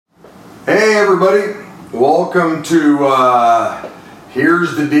everybody. Welcome to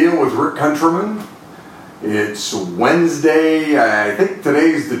Here's the Deal with Rick Countryman. It's Wednesday, I think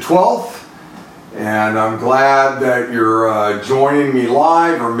today's the 12th, and I'm glad that you're joining me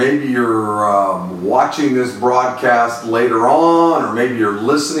live, or maybe you're watching this broadcast later on, or maybe you're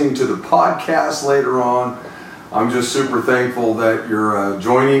listening to the podcast later on. I'm just super thankful that you're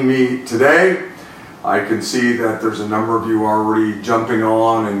joining me today. I can see that there's a number of you already jumping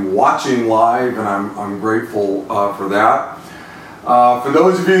on and watching live, and I'm grateful for that. For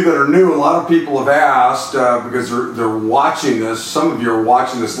those of you that are new, a lot of people have asked, because they're watching this, some of you are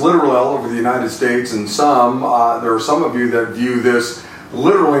watching this literally all over the United States, and there are some of you that view this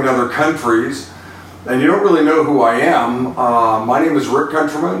literally in other countries, and you don't really know who I am. My name is Rick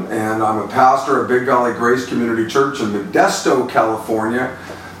Countryman, and I'm a pastor at Big Valley Grace Community Church in Modesto, California.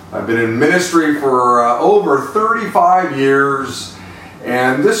 I've been in ministry for over 35 years,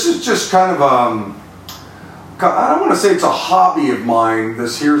 and this is just kind of I don't want to say it's a hobby of mine,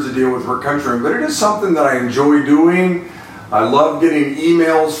 this Here's the Deal with Rick Countryman, but it is something that I enjoy doing. I love getting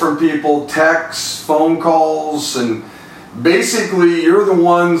emails from people, texts, phone calls, and basically you're the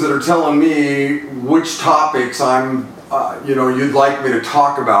ones that are telling me which topics you'd like me to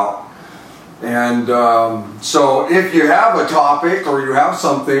talk about. And so if you have a topic or you have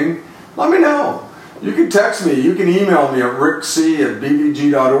something, let me know. You can text me. You can email me at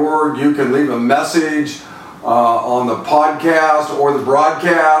rickc@bbg.org. You can leave a message on the podcast or the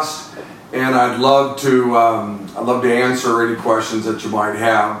broadcast, and I'd love to answer any questions that you might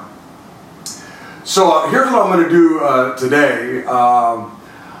have. So here's what I'm going to do today. I'm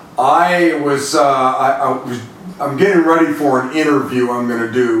getting ready for an interview I'm going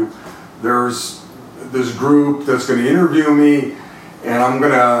to do. There's this group that's going to interview me, and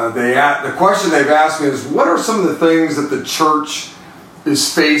the question they've asked me is, what are some of the things that the church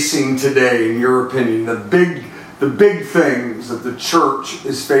is facing today, in your opinion? The big things that the church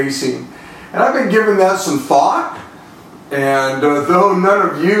is facing. And I've been giving that some thought, and though none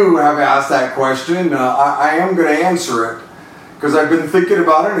of you have asked that question, I am going to answer it, because I've been thinking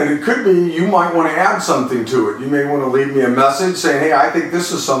about it, and it could be you might want to add something to it. You may want to leave me a message saying, hey, I think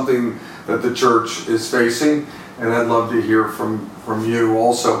this is something that the church is facing, and I'd love to hear from you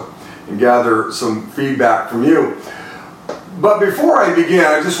also and gather some feedback from you. But before I begin,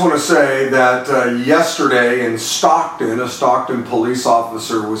 I just want to say that yesterday in Stockton, a Stockton police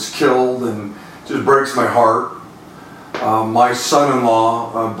officer was killed, and it just breaks my heart. My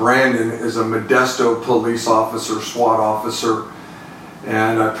son-in-law, Brandon, is a Modesto police officer, SWAT officer,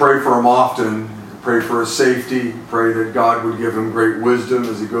 and I pray for him often. Pray for his safety. Pray that God would give him great wisdom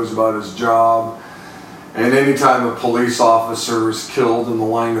as he goes about his job. And anytime a police officer is killed in the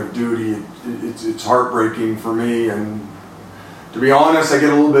line of duty, it's heartbreaking for me. And to be honest, I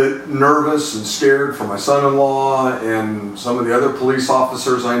get a little bit nervous and scared for my son-in-law and some of the other police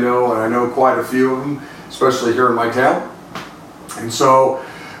officers I know, and I know quite a few of them, especially here in my town. And so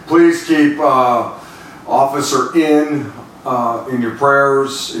please keep Officer in your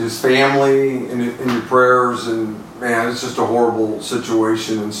prayers, his family in your prayers, and man, it's just a horrible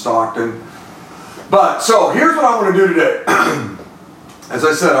situation in Stockton. But so here's what I want to do today. As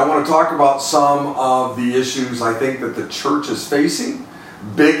I said, I want to talk about some of the issues I think that the church is facing,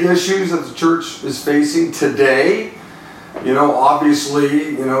 big issues that the church is facing today.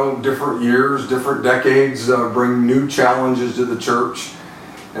 Obviously, different years, different decades bring new challenges to the church.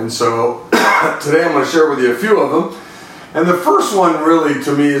 And so today I'm going to share with you a few of them. And the first one really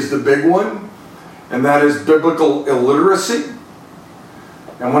to me is the big one, and that is biblical illiteracy.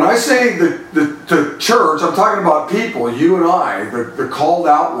 And when I say the church, I'm talking about people, you and I, the called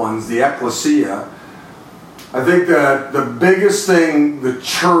out ones, the ecclesia. I think that the biggest thing the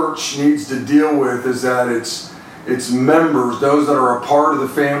church needs to deal with is that its members, those that are a part of the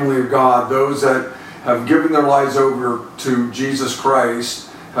family of God, those that have given their lives over to Jesus Christ,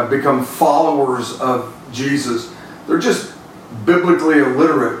 have become followers of Jesus. They're just biblically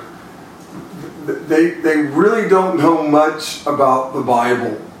illiterate. They really don't know much about the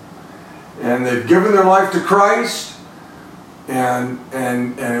Bible. And they've given their life to Christ, and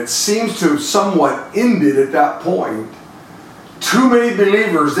it seems to have somewhat ended at that point. Too many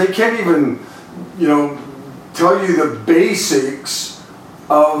believers, they can't even, tell you the basics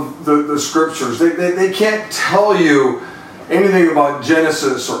of the scriptures. They can't tell you anything about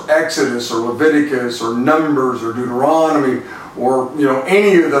Genesis or Exodus or Leviticus or Numbers or Deuteronomy or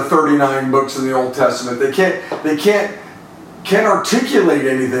any of the 39 books in the Old Testament. They can't articulate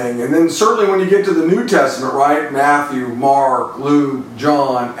anything. And then certainly when you get to the New Testament, right? Matthew, Mark, Luke,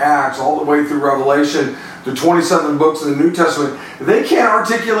 John, Acts, all the way through Revelation, the 27 books in the New Testament, they can't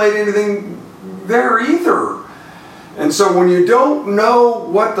articulate anything there either. And so when you don't know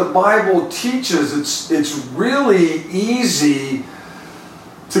what the Bible teaches, it's really easy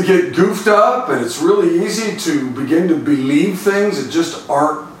to get goofed up, and it's really easy to begin to believe things that just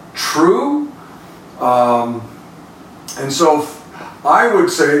aren't true. And so I would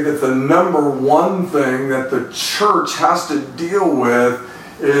say that the number one thing that the church has to deal with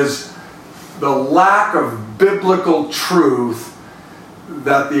is the lack of biblical truth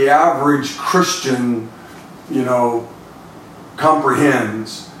that the average Christian,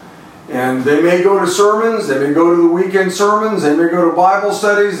 comprehends. And they may go to sermons, they may go to the weekend sermons, they may go to Bible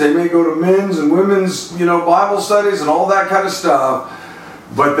studies, they may go to men's and women's, Bible studies and all that kind of stuff,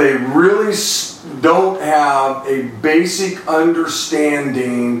 but they really don't have a basic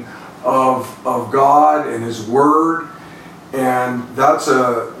understanding of God and His Word, and that's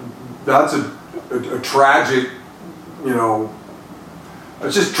a tragic,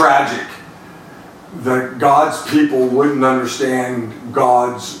 it's just tragic that God's people wouldn't understand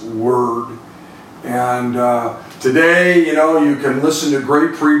God's Word. And today, you can listen to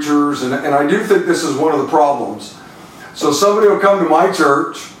great preachers, and I do think this is one of the problems. So somebody will come to my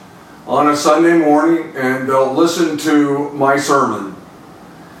church on a Sunday morning, and they'll listen to my sermon.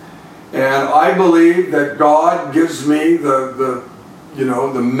 And I believe that God gives me the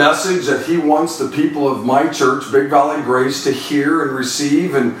message that He wants the people of my church, Big Valley Grace, to hear and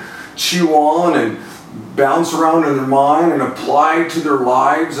receive and chew on and bounce around in their mind and apply to their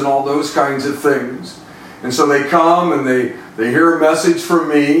lives and all those kinds of things. And so they come and they hear a message from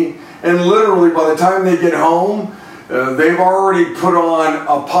me, and literally by the time they get home, they've already put on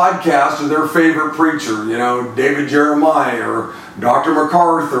a podcast of their favorite preacher, David Jeremiah or Dr.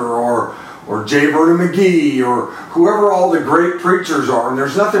 MacArthur or J. Vernon McGee or whoever all the great preachers are. And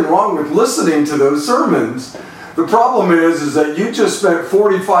there's nothing wrong with listening to those sermons. The problem is that you just spent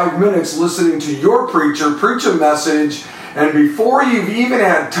 45 minutes listening to your preacher preach a message, and before you've even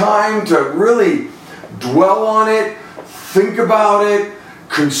had time to really dwell on it, think about it,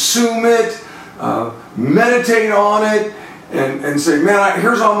 consume it, meditate on it, and say, man,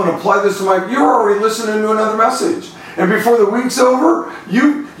 here's how I'm going to apply this to you're already listening to another message. And before the week's over,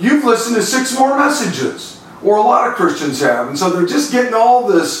 you've listened to 6 more messages, or a lot of Christians have. And so they're just getting all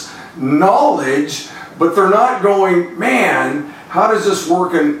this knowledge, but they're not going, man, how does this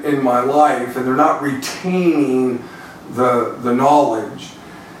work in my life? And they're not retaining the knowledge.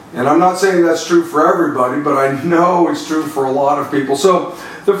 And I'm not saying that's true for everybody, but I know it's true for a lot of people. So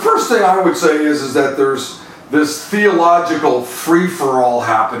the first thing I would say is that there's this theological free-for-all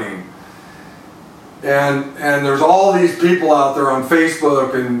happening. And there's all these people out there on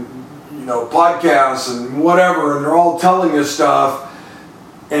Facebook and podcasts and whatever, and they're all telling you stuff.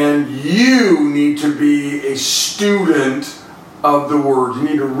 And you need to be a student of the Word. You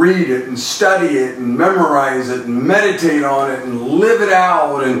need to read it and study it and memorize it and meditate on it and live it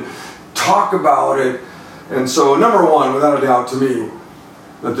out and talk about it. And so, number one, without a doubt to me,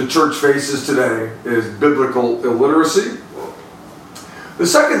 that the church faces today is biblical illiteracy. The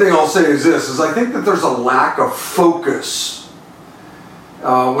second thing I'll say is this, I think that there's a lack of focus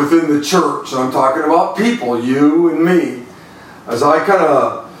within the church. And I'm talking about people, you and me. As I kind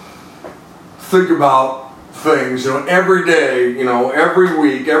of think about things, every day, every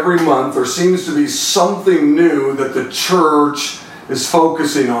week, every month, there seems to be something new that the church is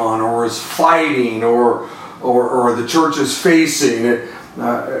focusing on or is fighting or the church is facing.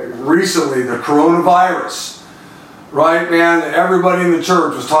 Recently, the coronavirus, right, man? Everybody in the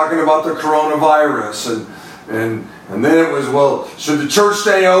church was talking about the coronavirus, and then it was, well, should the church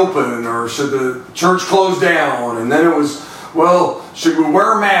stay open or should the church close down? And then it was, well, should we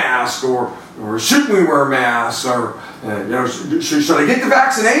wear a mask or shouldn't we wear masks? Or should I get the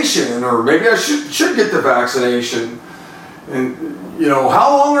vaccination? Or maybe I should get the vaccination. And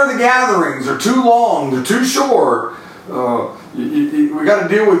how long are the gatherings? They're too long. They're too short. We got to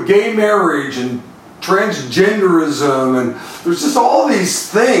deal with gay marriage and transgenderism, and there's just all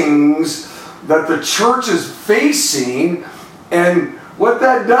these things that the church is facing. And what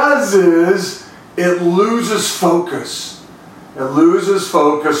that does is it loses focus. It loses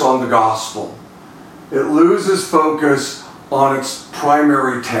focus on the gospel. It loses focus on its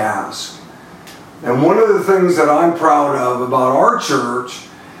primary task. And one of the things that I'm proud of about our church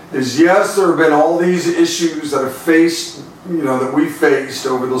is, yes, there have been all these issues that have faced, that we faced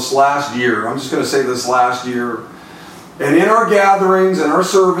over this last year. I'm just going to say this last year. And in our gatherings and our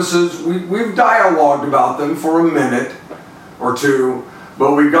services, we've dialogued about them for a minute or two,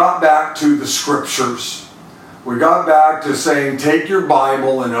 but we got back to the scriptures. we got back to saying, take your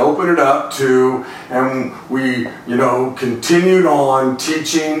Bible and open it up to, and we, continued on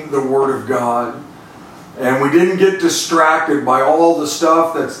teaching the Word of God. And we didn't get distracted by all the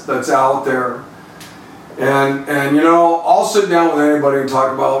stuff that's out there. And I'll sit down with anybody and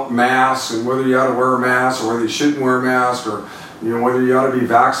talk about masks and whether you ought to wear a mask or whether you shouldn't wear a mask, or whether you ought to be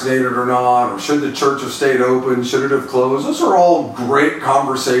vaccinated or not, or should the church have stayed open, should it have closed. Those are all great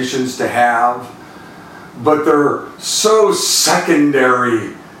conversations to have, but they're so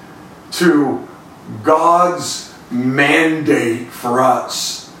secondary to God's mandate for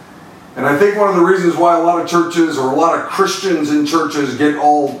us. And I think one of the reasons why a lot of churches or a lot of Christians in churches get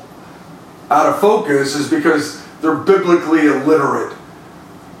all out of focus is because they're biblically illiterate.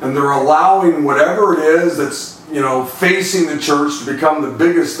 And they're allowing whatever it is that's, facing the church to become the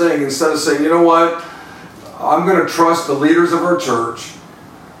biggest thing, instead of saying, you know what, I'm going to trust the leaders of our church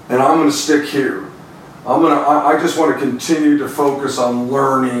and I'm going to stick here. I just want to continue to focus on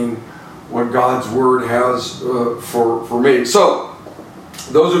learning what God's Word has for me. So,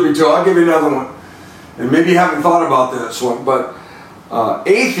 those would be two. I'll give you another one. And maybe you haven't thought about this one, but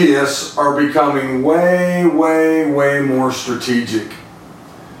atheists are becoming way, way, way more strategic.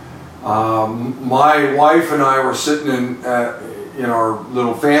 My wife and I were sitting in our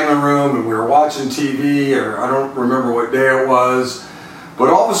little family room, and we were watching TV, or I don't remember what day it was, but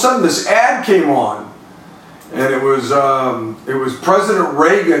all of a sudden this ad came on, and it was President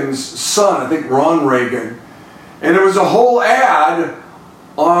Reagan's son, I think Ron Reagan, and it was a whole ad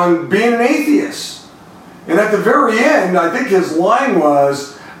on being an atheist. And at the very end, I think his line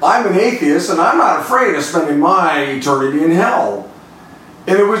was, I'm an atheist and I'm not afraid of spending my eternity in hell.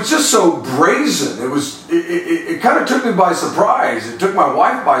 And it was just so brazen. It kind of took me by surprise. It took my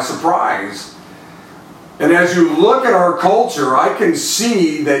wife by surprise. And as you look at our culture, I can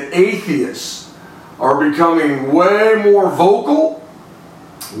see that atheists are becoming way more vocal,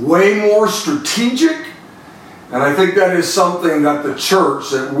 way more strategic. And I think that is something that the church,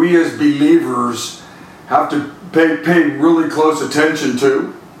 that we as believers have to pay really close attention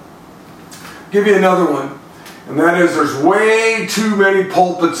to. I'll give you another one. And that is, there's way too many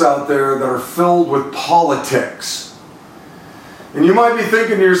pulpits out there that are filled with politics. And you might be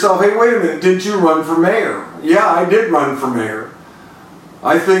thinking to yourself, hey, wait a minute, didn't you run for mayor? Yeah, I did run for mayor.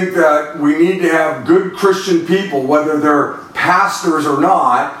 I think that we need to have good Christian people, whether they're pastors or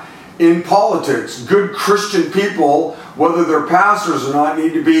not, in politics. Good Christian people, whether they're pastors or not,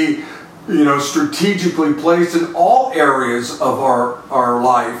 need to be strategically placed in all areas of our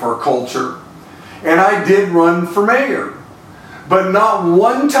life, our culture. And I did run for mayor. But not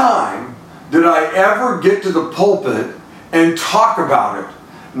one time did I ever get to the pulpit and talk about it.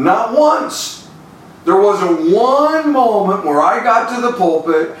 Not once. There wasn't one moment where I got to the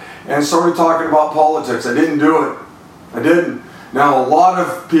pulpit and started talking about politics. I didn't do it. I didn't. Now, a lot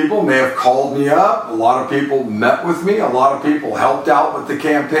of people may have called me up. A lot of people met with me. A lot of people helped out with the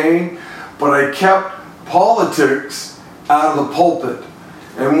campaign. But I kept politics out of the pulpit.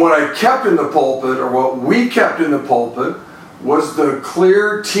 And what I kept in the pulpit, or what we kept in the pulpit, was the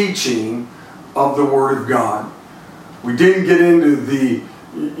clear teaching of the Word of God. We didn't get into the,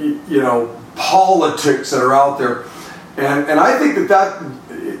 politics that are out there. And I think that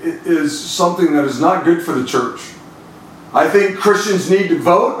is something that is not good for the church. I think Christians need to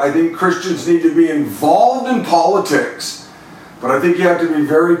vote. I think Christians need to be involved in politics. But I think you have to be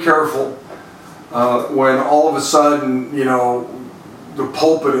very careful when all of a sudden, the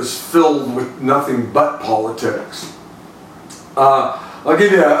pulpit is filled with nothing but politics. I'll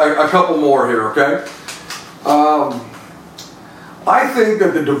give you a couple more here, okay? I think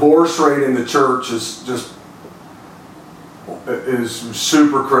that the divorce rate in the church is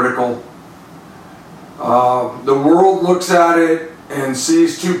super critical. The world looks at it and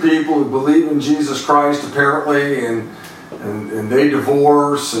sees two people who believe in Jesus Christ, apparently, and they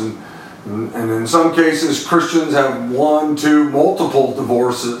divorce, and in some cases Christians have one, two, multiple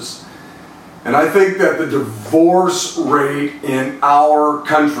divorces. And I think that the divorce rate in our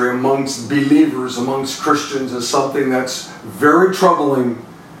country amongst believers, amongst Christians, is something that's very troubling.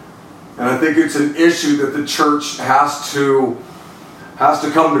 And I think it's an issue that the church has to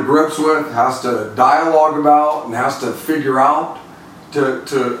come to grips with, has to dialogue about, and has to figure out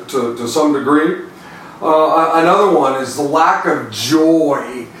to some degree. Another one is the lack of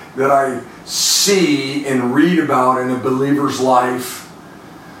joy that I see and read about in a believer's life.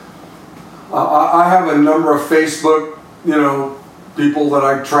 I have a number of Facebook, people that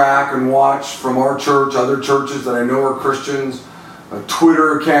I track and watch from our church, other churches that I know are Christians,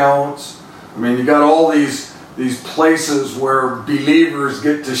 Twitter accounts. I mean, you got all these places where believers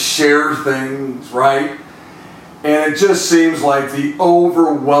get to share things, right? And it just seems like the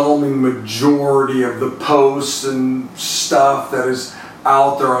overwhelming majority of the posts and stuff that is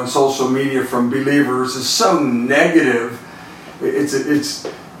out there on social media from believers is so negative. They're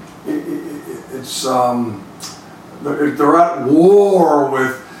at war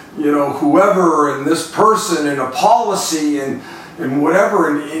with, whoever and this person and a policy and whatever,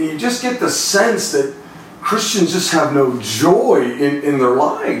 and you just get the sense that Christians just have no joy in their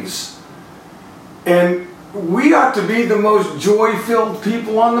lives. And we ought to be the most joy-filled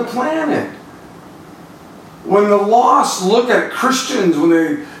people on the planet. When the lost look at Christians, when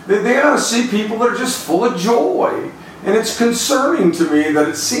they ought to see people that are just full of joy. And it's concerning to me that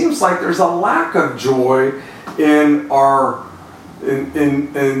it seems like there's a lack of joy in our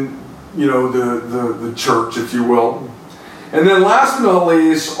the church, if you will. And then last but not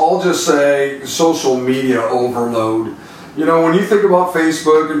least, I'll just say social media overload. When you think about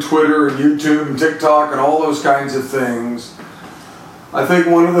Facebook and Twitter and YouTube and TikTok and all those kinds of things, I think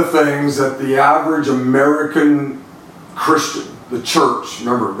one of the things that the average American Christian, the church,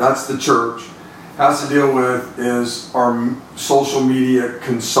 remember, that's the church, has to deal with is our social media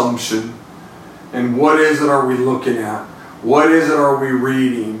consumption. And what is it are we looking at? What is it are we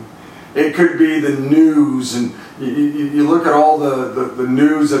reading? It could be the news, and you look at all the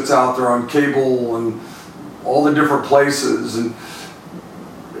news that's out there on cable and all the different places, and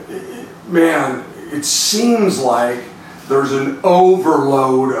man, it seems like there's an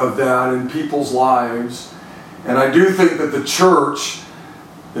overload of that in people's lives. And I do think that the church,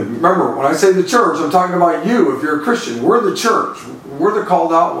 and remember, when I say the church, I'm talking about you if you're a Christian. We're the church. We're the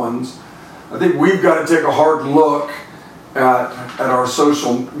called out ones. I think we've got to take a hard look at our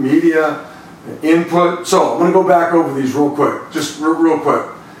social media input. So I'm going to go back over these real quick, just real quick.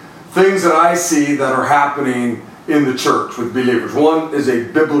 Things that I see that are happening in the church with believers. One is a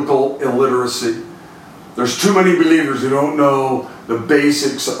biblical illiteracy. There's too many believers who don't know the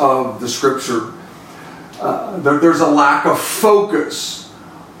basics of the Scripture. There's a lack of focus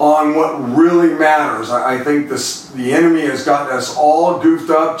on what really matters. I think the enemy has got us all goofed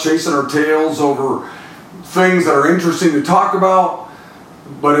up, chasing our tails over things that are interesting to talk about,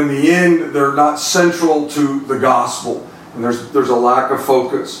 but in the end, they're not central to the gospel. And there's a lack of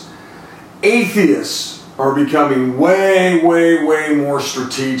focus. Atheists are becoming way, way, way more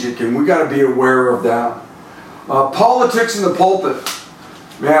strategic, and we got to be aware of that. Politics in the pulpit.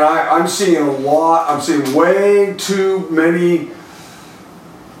 Man, I'm seeing a lot. I'm seeing way too many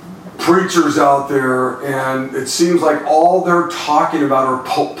preachers out there, and it seems like all they're talking about are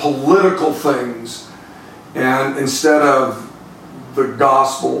political things, and instead of the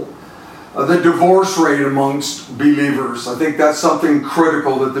gospel. The divorce rate amongst believers. I think that's something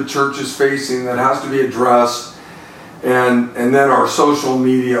critical that the church is facing that has to be addressed. And then our social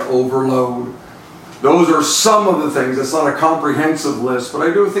media overload. Those are some of the things. It's not a comprehensive list, but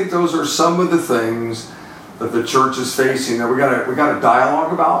I do think those are some of the things that the church is facing that we got to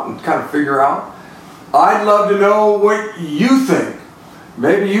dialogue about and kind of figure out. I'd love to know what you think.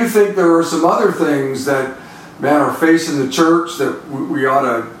 Maybe you think there are some other things that, man, are facing the church that we ought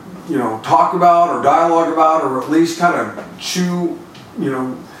to talk about or dialogue about, or at least kind of chew,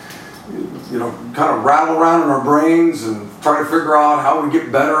 kind of rattle around in our brains and try to figure out how we get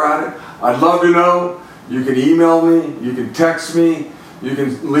better at it. I'd love to know. You can email me, you can text me, you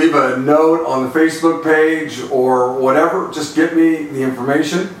can leave a note on the Facebook page or whatever. Just get me the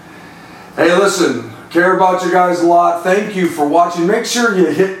information. Hey, listen, care about you guys a lot. Thank you for watching. Make sure you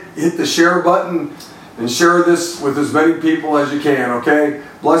hit the share button and share this with as many people as you can, okay?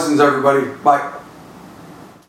 Blessings, everybody. Bye.